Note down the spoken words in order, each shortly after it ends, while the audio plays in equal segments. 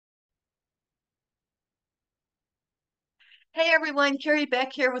Hey everyone, Carrie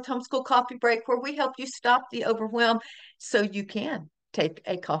Beck here with Homeschool Coffee Break, where we help you stop the overwhelm so you can take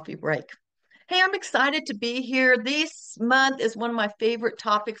a coffee break. Hey, I'm excited to be here. This month is one of my favorite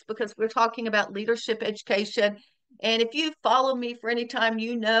topics because we're talking about leadership education. And if you follow me for any time,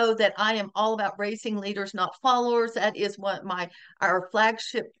 you know that I am all about raising leaders, not followers. That is what our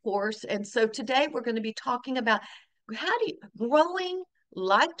flagship course. And so today we're going to be talking about how do you growing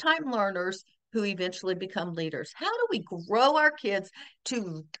lifetime learners who eventually become leaders. How do we grow our kids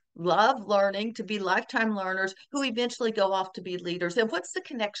to love learning, to be lifetime learners who eventually go off to be leaders? And what's the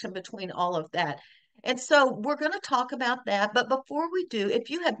connection between all of that? And so we're going to talk about that. But before we do,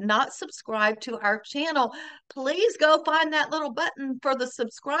 if you have not subscribed to our channel, please go find that little button for the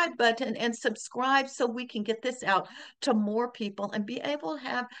subscribe button and subscribe so we can get this out to more people and be able to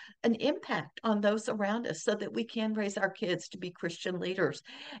have an impact on those around us so that we can raise our kids to be Christian leaders.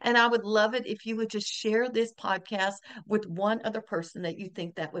 And I would love it if you would just share this podcast with one other person that you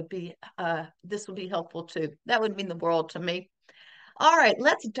think that would be this would be helpful to. That would mean the world to me. All right,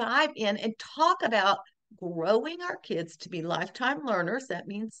 let's dive in and talk about growing our kids to be lifetime learners. That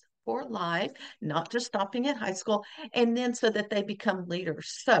means for life, not just stopping at high school, and then so that they become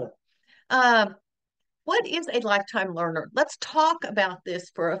leaders. So, um, what is a lifetime learner? Let's talk about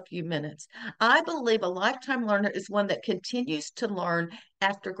this for a few minutes. I believe a lifetime learner is one that continues to learn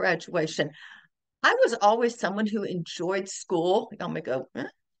after graduation. I was always someone who enjoyed school. I'm gonna go,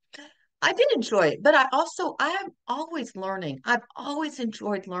 I did enjoy it, but I'm always learning. I've always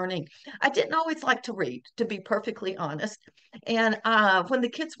enjoyed learning. I didn't always like to read, to be perfectly honest. And when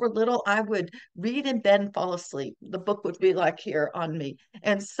the kids were little, I would read in bed and fall asleep. The book would be like here on me.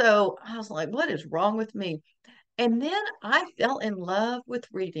 And so I was like, what is wrong with me? And then I fell in love with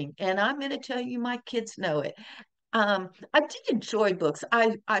reading. And I'm going to tell you, my kids know it. I did enjoy books.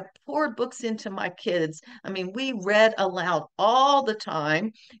 I poured books into my kids. I mean, we read aloud all the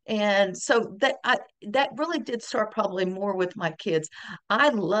time, and so that really did start probably more with my kids. I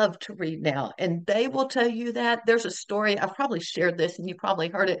love to read now, and they will tell you that. There's a story, I've probably shared this, and you probably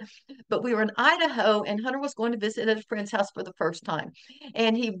heard it, but we were in Idaho, and Hunter was going to visit at a friend's house for the first time,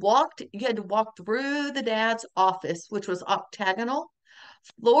 and you had to walk through the dad's office, which was octagonal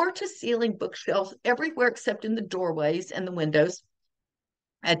floor to ceiling bookshelves everywhere except in the doorways and the windows,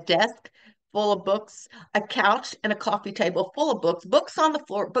 a desk full of books, a couch and a coffee table full of books, books on the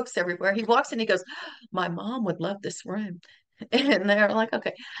floor, books everywhere. He walks in, he goes, my mom would love this room. And they're like,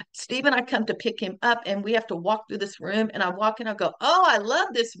 okay. Steve and I come to pick him up, and we have to walk through this room. And I walk in, I go, oh, I love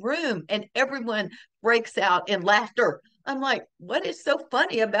this room. And everyone breaks out in laughter. I'm like, what is so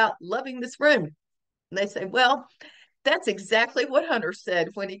funny about loving this room? And they say, well, that's exactly what Hunter said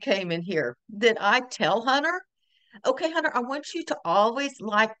when he came in here. Did I tell Hunter? Okay, Hunter, I want you to always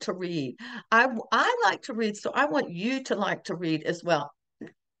like to read. I like to read, so I want you to like to read as well.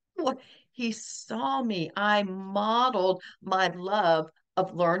 Well, he saw me. I modeled my love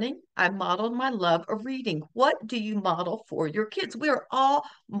of learning. I modeled my love of reading. What do you model for your kids? We are all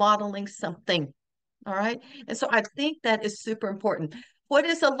modeling something. All right. And so I think that is super important. What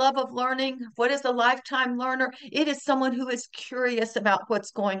is a love of learning? What is a lifetime learner? It is someone who is curious about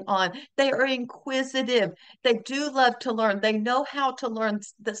what's going on. They are inquisitive. They do love to learn. They know how to learn,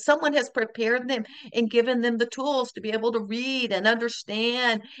 that someone has prepared them and given them the tools to be able to read and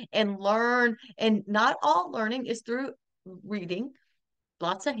understand and learn. And not all learning is through reading.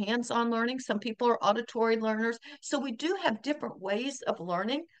 Lots of hands-on learning. Some people are auditory learners. So we do have different ways of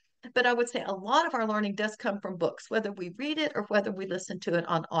learning. But I would say a lot of our learning does come from books, whether we read it or whether we listen to it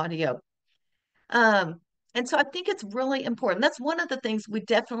on audio. Um, and so I think it's really important. That's one of the things we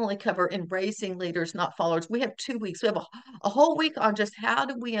definitely cover in Raising Leaders, Not Followers. We have 2 weeks. We have a whole week on just how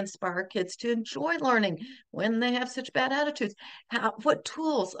do we inspire kids to enjoy learning when they have such bad attitudes? What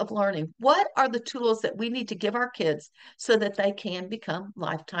tools of learning? What are the tools that we need to give our kids so that they can become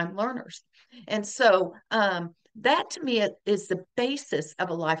lifetime learners? And so that to me is the basis of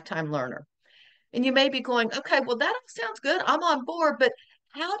a lifetime learner. And you may be going, okay, well, that sounds good. I'm on board, but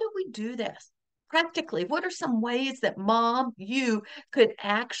how do we do this? Practically, what are some ways that mom, you could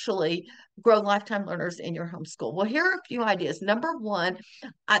actually grow lifetime learners in your homeschool? Well, here are a few ideas. Number one,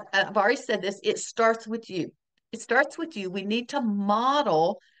 I've already said this, it starts with you. It starts with you. We need to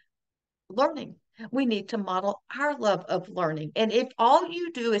model learning. We need to model our love of learning. And if all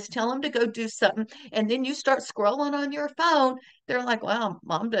you do is tell them to go do something and then you start scrolling on your phone, they're like, wow,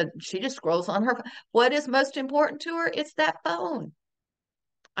 mom did, she just scrolls on her phone. What is most important to her? It's that phone.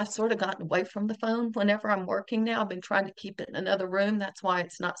 I've sort of gotten away from the phone whenever I'm working now. I've been trying to keep it in another room. That's why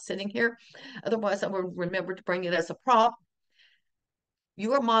it's not sitting here. Otherwise, I would remember to bring it as a prop.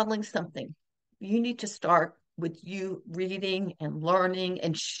 You are modeling something. You need to start with you reading and learning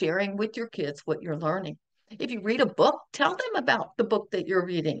and sharing with your kids what you're learning. If you read a book, tell them about the book that you're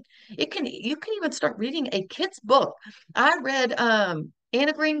reading. You can even start reading a kid's book. I read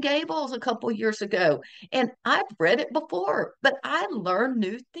Anna Green Gables a couple years ago, and I've read it before, but I learned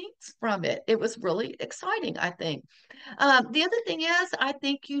new things from it. It was really exciting, I think. The other thing is, I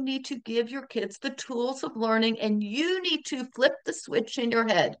think you need to give your kids the tools of learning, and you need to flip the switch in your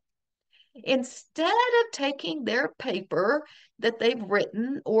head. Instead of taking their paper that they've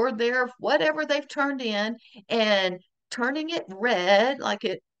written or their whatever they've turned in and turning it red, like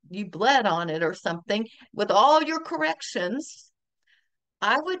it you bled on it or something, with all your corrections,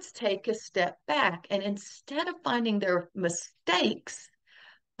 I would take a step back and instead of finding their mistakes,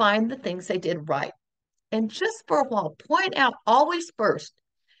 find the things they did right. And just for a while, point out always first,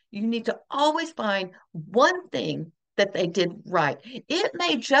 you need to always find one thing that they did right. It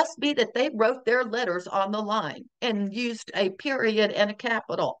may just be that they wrote their letters on the line and used a period and a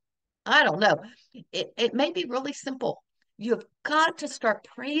capital. I don't know. It may be really simple. You've got to start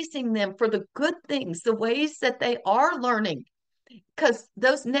praising them for the good things, the ways that they are learning. Because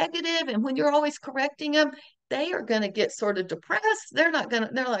those negative, and when you're always correcting them, they are going to get sort of depressed. They're not going to,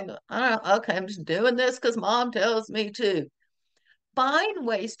 they're like, I don't know, okay, I'm just doing this because mom tells me to. Find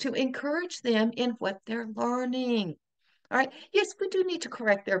ways to encourage them in what they're learning. All right. Yes, we do need to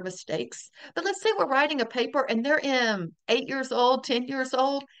correct their mistakes. But let's say we're writing a paper and they're 8 years old, 10 years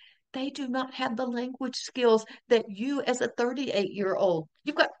old. They do not have the language skills that you, as a 38-year-old,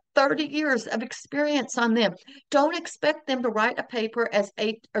 you've got 30 years of experience on them. Don't expect them to write a paper as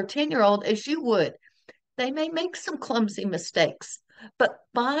 8 or 10-year-old as you would. They may make some clumsy mistakes, but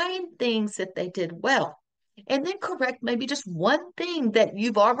find things that they did well and then correct maybe just one thing that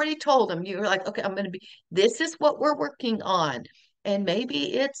you've already told them. You're like, okay, this is what we're working on. And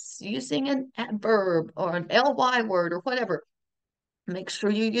maybe it's using an adverb or an ly word or whatever. Make sure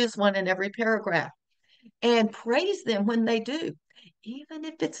you use one in every paragraph and praise them when they do, even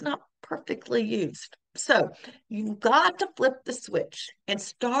if it's not perfectly used. So you've got to flip the switch and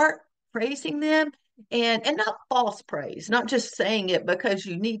start praising them and not false praise, not just saying it because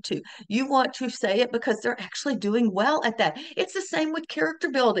you need to. You want to say it because they're actually doing well at that. It's the same with character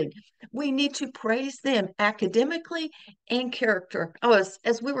building. We need to praise them academically and character. Oh,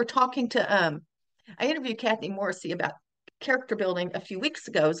 as we were talking to I interviewed Kathy Morrissey about character building a few weeks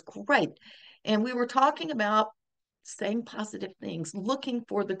ago. It was great. And we were talking about saying positive things, looking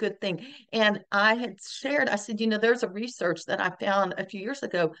for the good thing. And I had shared, I said, there's a research that I found a few years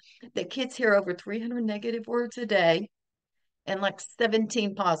ago that kids hear over 300 negative words a day and like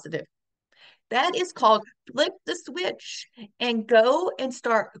 17 positive. That is called flip the switch and go and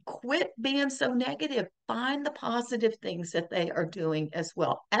quit being so negative. Find the positive things that they are doing as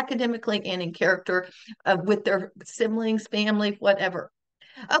well, academically and in character, with their siblings, family, whatever.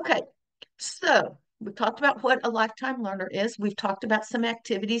 Okay, so we've talked about what a lifetime learner is. We've talked about some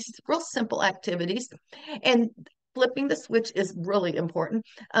activities, real simple activities, and flipping the switch is really important.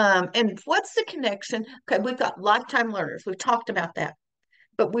 And what's the connection? Okay, we've got lifetime learners. We've talked about that,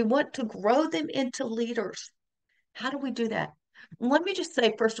 but we want to grow them into leaders. How do we do that? Let me just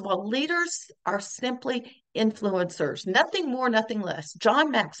say, first of all, leaders are simply influencers, nothing more, nothing less.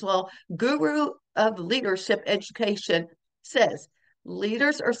 John Maxwell, guru of leadership education, says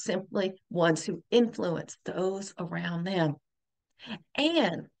leaders are simply ones who influence those around them.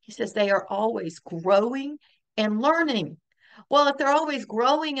 And he says they are always growing and learning. Well, if they're always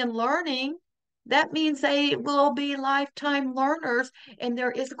growing and learning, that means they will be lifetime learners, and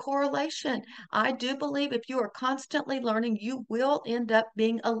there is a correlation. I do believe if you are constantly learning, you will end up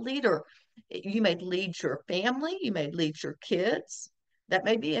being a leader. You may lead your family, you may lead your kids. That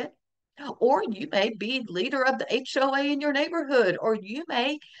may be it. Or you may be leader of the HOA in your neighborhood, or you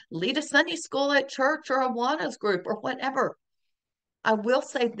may lead a Sunday school at church or a Awanas group or whatever. I will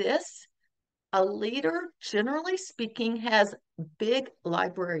say this, a leader, generally speaking, has big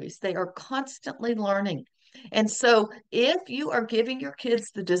libraries. They are constantly learning. And so if you are giving your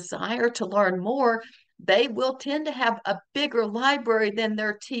kids the desire to learn more, they will tend to have a bigger library than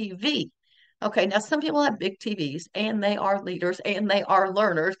their TV. Okay, now some people have big TVs and they are leaders and they are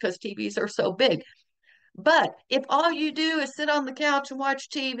learners because TVs are so big. But if all you do is sit on the couch and watch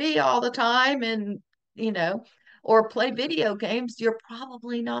TV all the time and, you know, or play video games, you're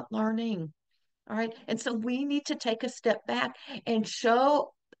probably not learning. All right. And so we need to take a step back and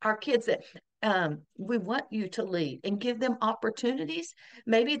show our kids that we want you to lead and give them opportunities.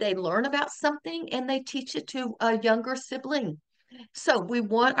 Maybe they learn about something and they teach it to a younger sibling. So we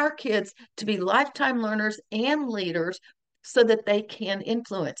want our kids to be lifetime learners and leaders so that they can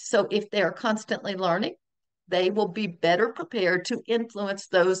influence. So if they are constantly learning, they will be better prepared to influence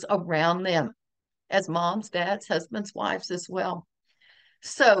those around them as moms, dads, husbands, wives as well.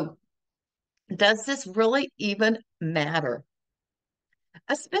 So, does this really even matter?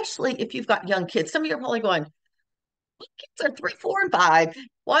 Especially if you've got young kids. Some of you are probably going, kids are 3, 4, and 5.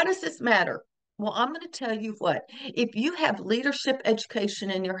 Why does this matter? Well, I'm going to tell you what. If you have leadership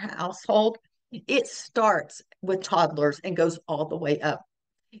education in your household, it starts with toddlers and goes all the way up.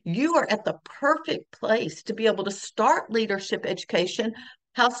 You are at the perfect place to be able to start leadership education.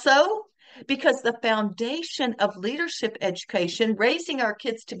 How so? Because the foundation of leadership education, raising our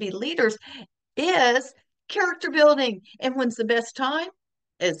kids to be leaders, is character building. And when's the best time?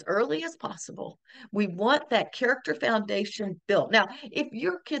 As early as possible. We want that character foundation built. Now, if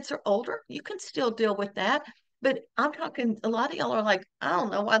your kids are older, you can still deal with that. But I'm talking, a lot of y'all are like, I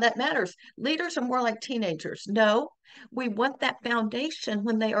don't know why that matters. Leaders are more like teenagers. No, we want that foundation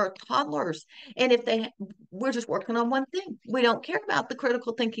when they are toddlers. And if we're just working on one thing. We don't care about the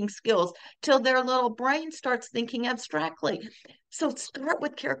critical thinking skills till their little brain starts thinking abstractly. So start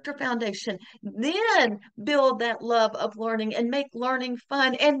with character foundation, then build that love of learning and make learning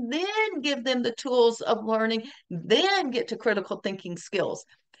fun, and then give them the tools of learning, then get to critical thinking skills.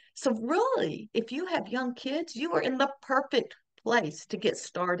 So really, if you have young kids, you are in the perfect place to get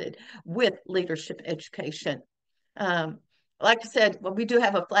started with leadership education. Um, like I said, well, we do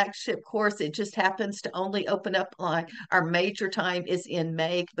have a flagship course. It just happens to only open up like our major time is in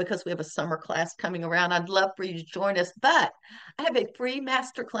May because we have a summer class coming around. I'd love for you to join us, but I have a free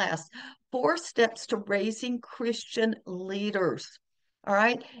masterclass, 4 steps to raising Christian leaders. All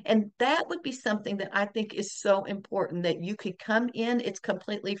right. And that would be something that I think is so important that you could come in. It's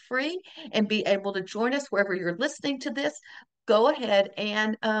completely free and be able to join us wherever you're listening to this. Go ahead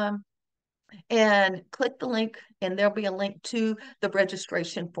and click the link, and there'll be a link to the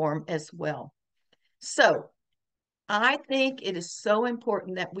registration form as well. So I think it is so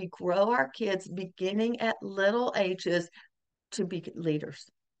important that we grow our kids beginning at little ages to be leaders.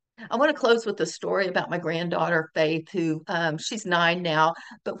 I want to close with a story about my granddaughter, Faith, who she's 9 now,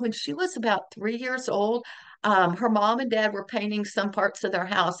 but when she was about 3 years old, her mom and dad were painting some parts of their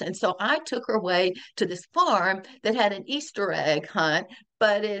house. And so I took her away to this farm that had an Easter egg hunt,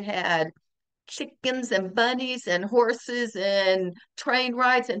 but it had chickens and bunnies and horses and train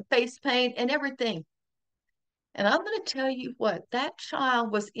rides and face paint and everything. And I'm going to tell you what, that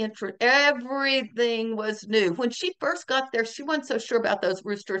child was interested. Everything was new. When she first got there, she wasn't so sure about those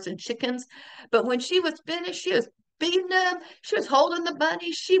roosters and chickens. But when she was finished, she was beating them. She was holding the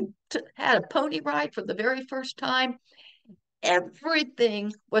bunny. She had a pony ride for the very first time.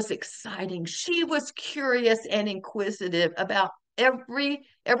 Everything was exciting. She was curious and inquisitive about every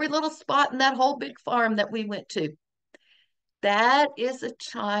little spot in that whole big farm that we went to. That is a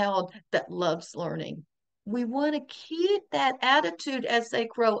child that loves learning. We want to keep that attitude as they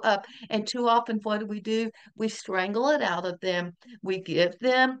grow up. And too often, what do? We strangle it out of them. We give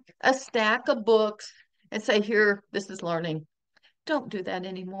them a stack of books and say, here, this is learning. Don't do that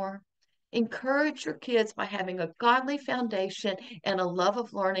anymore. Encourage your kids by having a godly foundation and a love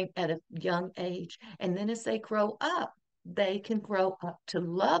of learning at a young age. And then as they grow up, they can grow up to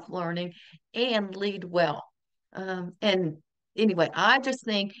love learning and lead well. And anyway, I just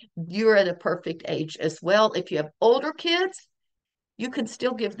think you're at a perfect age as well. If you have older kids, you can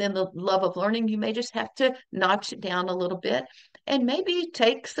still give them the love of learning. You may just have to notch it down a little bit and maybe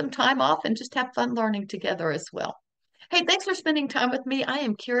take some time off and just have fun learning together as well. Hey, thanks for spending time with me. I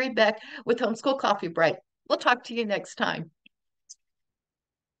am Carrie Beck with Homeschool Coffee Break. We'll talk to you next time.